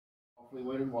lawfully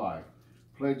wedded wife,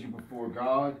 pledge you before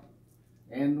God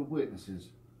and the witnesses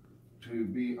to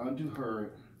be unto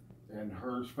her and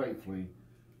hers faithfully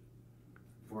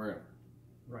forever.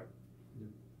 Right.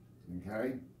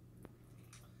 Okay?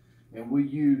 And will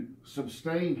you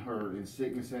sustain her in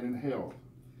sickness and in health,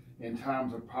 in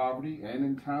times of poverty and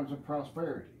in times of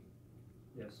prosperity?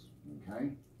 Yes. Okay?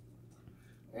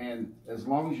 And as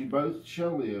long as you both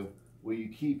shall live, will you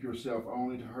keep yourself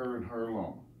only to her and her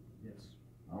alone? Yes.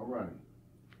 All righty.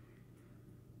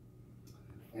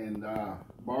 And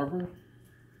Barbara,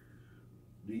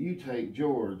 do you take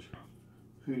George,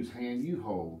 whose hand you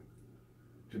hold,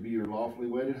 to be your lawfully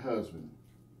wedded husband,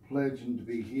 pledging to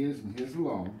be his and his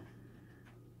alone,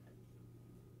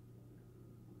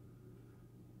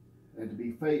 and to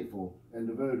be faithful and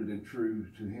devoted and true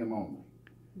to him only?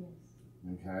 Yes.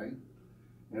 Okay?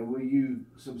 And will you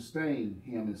sustain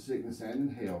him in sickness and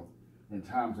in health, in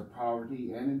times of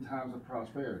poverty and in times of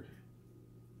prosperity?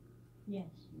 Yes.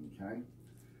 Okay?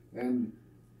 And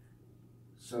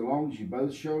so long as you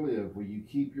both shall live, will you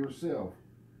keep yourself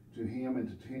to him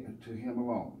and to him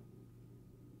alone?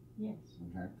 Yes.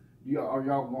 Okay? Are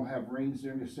y'all going to have rings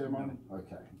during this ceremony? No.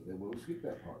 Okay. Then we'll skip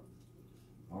that part.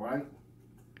 All right?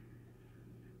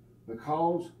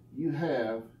 Because you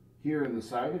have here in the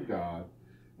sight of God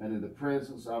and in the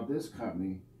presence of this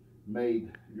company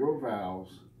made your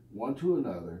vows one to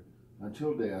another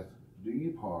until death do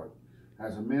you part,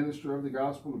 as a minister of the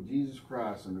gospel of Jesus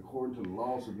Christ and according to the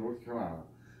laws of North Carolina,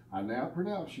 I now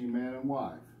pronounce you man and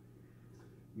wife.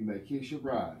 You may kiss your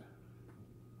bride.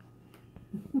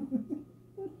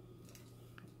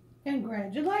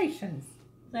 Congratulations.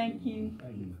 Thank you.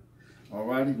 All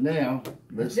righty, now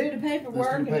Do the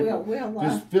paperwork and we'll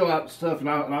just fill out stuff and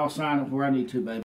I'll sign it where I need to, baby.